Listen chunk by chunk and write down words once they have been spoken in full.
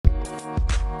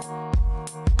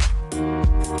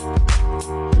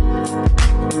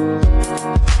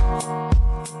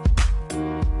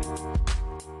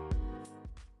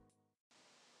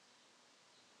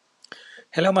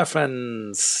Hello, my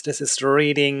friends. This is the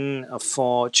reading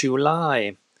for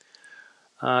July.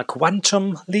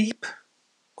 Quantum leap?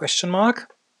 Question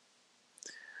mark.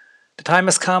 The time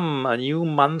has come, a new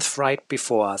month right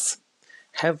before us.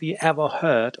 Have you ever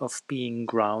heard of being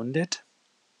grounded?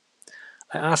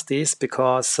 I ask this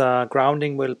because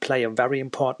grounding will play a very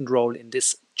important role in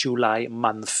this July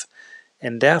month,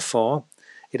 and therefore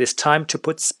it is time to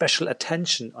put special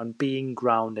attention on being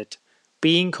grounded,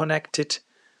 being connected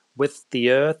with the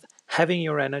earth, having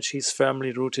your energies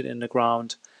firmly rooted in the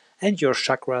ground, and your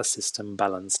chakra system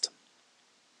balanced.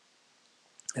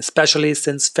 Especially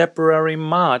since February,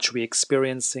 March, we're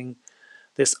experiencing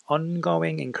this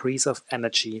ongoing increase of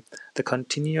energy, the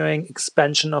continuing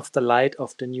expansion of the light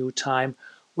of the new time,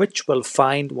 which will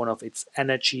find one of its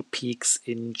energy peaks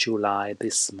in July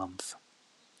this month.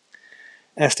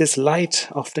 As this light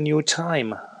of the new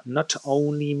time not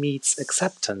only meets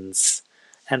acceptance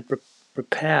and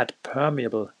prepared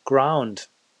permeable ground,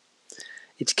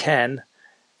 it can,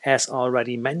 as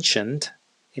already mentioned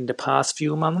in the past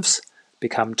few months,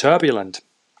 become turbulent.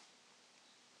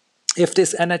 If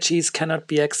these energies cannot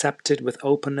be accepted with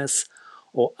openness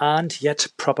or aren't yet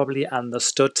properly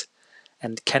understood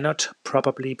and cannot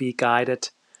properly be guided,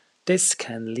 this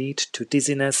can lead to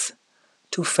dizziness,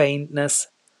 to faintness,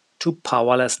 to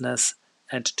powerlessness,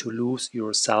 and to lose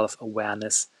your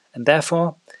self-awareness. And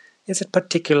therefore, is it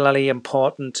particularly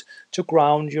important to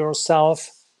ground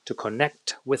yourself, to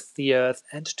connect with the earth,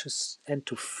 and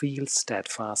to feel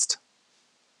steadfast.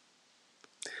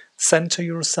 Center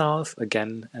yourself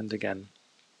again and again.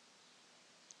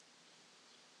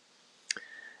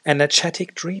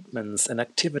 Energetic treatments and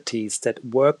activities that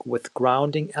work with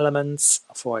grounding elements,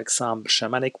 for example,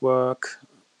 shamanic work,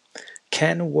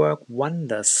 can work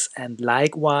wonders, and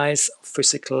likewise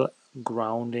physical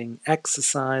grounding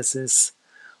exercises,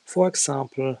 for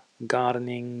example,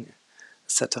 gardening,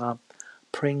 etc.,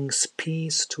 brings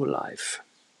peace to life.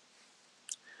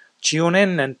 Tune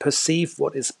in and perceive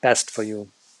what is best for you.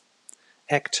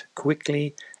 Act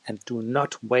quickly and do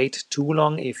not wait too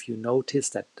long if you notice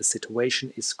that the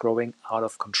situation is growing out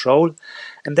of control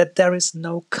and that there is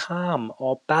no calm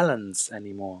or balance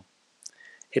anymore.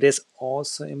 It is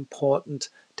also important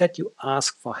that you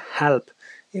ask for help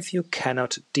if you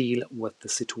cannot deal with the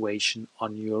situation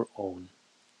on your own.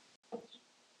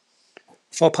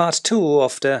 For part 2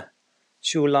 of the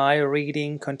July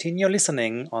reading, continue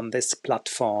listening on this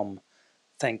platform.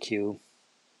 Thank you.